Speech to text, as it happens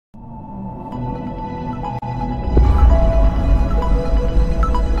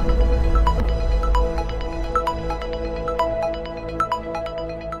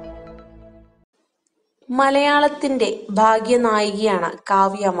മലയാളത്തിന്റെ ഭാഗ്യനായികയാണ്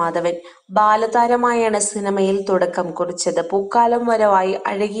കാവ്യ മാധവൻ. ബാലതാരമായാണ് സിനിമയിൽ തുടക്കം കുറിച്ചത്. പൂക്കാലം വരവായി,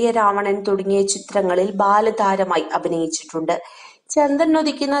 അഴകിയ രാവണൻ തുടങ്ങിയ ചിത്രങ്ങളിൽ ബാലതാരമായി അഭിനയിച്ചിട്ടുണ്ട്.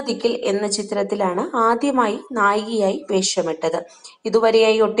 ചന്ദ്രനുദിക്കുന്ന ദിക്കിൽ എന്ന ചിത്രത്തിലാണ് ആദ്യമായി നായികയായി വേഷമിട്ടത്.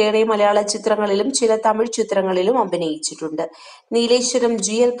 ഇതുവരെയായി ഒട്ടേറെ മലയാള ചിത്രങ്ങളിലും ചില തമിഴ് ചിത്രങ്ങളിലും അഭിനയിച്ചിട്ടുണ്ട്. നീലേശ്വരം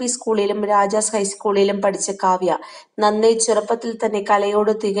GLP സ്കൂളിലും രാജാസ് ഹൈസ്കൂളിലും പഠിച്ച കാവ്യ നന്നേ ചെറുപ്പത്തിൽ തന്നെ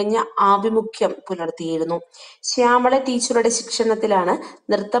കലയോട് തികഞ്ഞ ആഭിമുഖ്യം പുലർത്തിയിരുന്നു. ശ്യാമള ടീച്ചറുടെ ശിക്ഷണത്തിലാണ്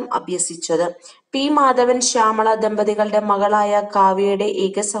നൃത്തം അഭ്യസിച്ചത്. P. മാധവൻ ശ്യാമള ദമ്പതികളുടെ മകളായ കാവ്യയുടെ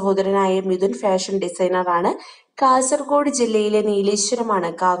ഏക സഹോദരനായ മിഥുൻ ഫാഷൻ ഡിസൈനറാണ്. കാസർഗോഡ് ജില്ലയിലെ നീലേശ്വരമാണ്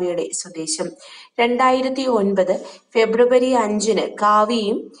കാവ്യയുടെ സ്വദേശം. 2009 ഫെബ്രുവരി 5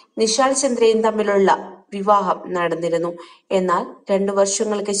 കാവ്യയും നിശാൽ ചന്ദ്രയും തമ്മിലുള്ള വിവാഹം നടന്നിരുന്നു. എന്നാൽ 2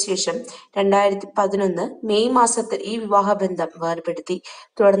 വർഷങ്ങൾക്ക് ശേഷം 2011 മെയ് മാസത്തിൽ ഈ വിവാഹബന്ധം വേർപെടുത്തി.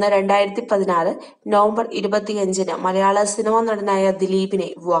 തുടർന്ന് 2016 നവംബർ 25 മലയാള സിനിമാ നടനായ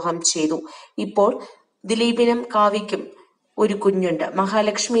ദിലീപിനെ വിവാഹം ചെയ്തു. ഇപ്പോൾ ദിലീപിനും കാവ്യയ്ക്കും ഒരു കുഞ്ഞുണ്ട്.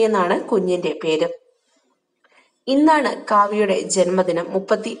 മഹാലക്ഷ്മി എന്നാണ് കുഞ്ഞിന്റെ പേര്. ഇന്നാണ് കാവ്യയുടെ ജന്മദിനം.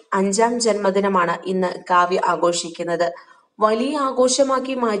 35ാം ജന്മദിനമാണ് ഇന്ന് കാവ്യ ആഘോഷിക്കുന്നത്. വലിയ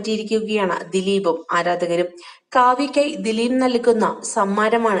ആഘോഷമാക്കി മാറ്റിയിരിക്കുകയാണ് ദിലീപും ആരാധകരും. കാവ്യയ്ക്കായി ദിലീപ് നൽകുന്ന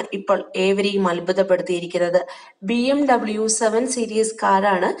സമ്മാനമാണ് ഇപ്പോൾ ഏവരെയും അത്ഭുതപ്പെടുത്തിയിരിക്കുന്നത്. BMW 7 സീരീസ്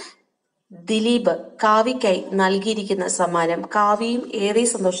കാറാണ് ദിലീപ് കാവ്യയ്ക്കായി നൽകിയിരിക്കുന്ന സമ്മാനം. കാവ്യയും ഏറെ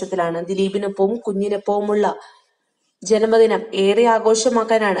സന്തോഷത്തിലാണ്. ദിലീപിനൊപ്പവും കുഞ്ഞിനൊപ്പവുമുള്ള ജന്മദിനം ഏറെ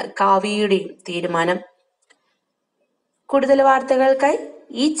ആഘോഷമാക്കാനാണ് കാവ്യയുടെയും തീരുമാനം. കൂടുതൽ വാർത്തകൾക്കായി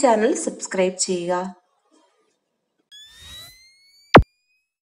ഈ ചാനൽ സബ്സ്ക്രൈബ് ചെയ്യുക.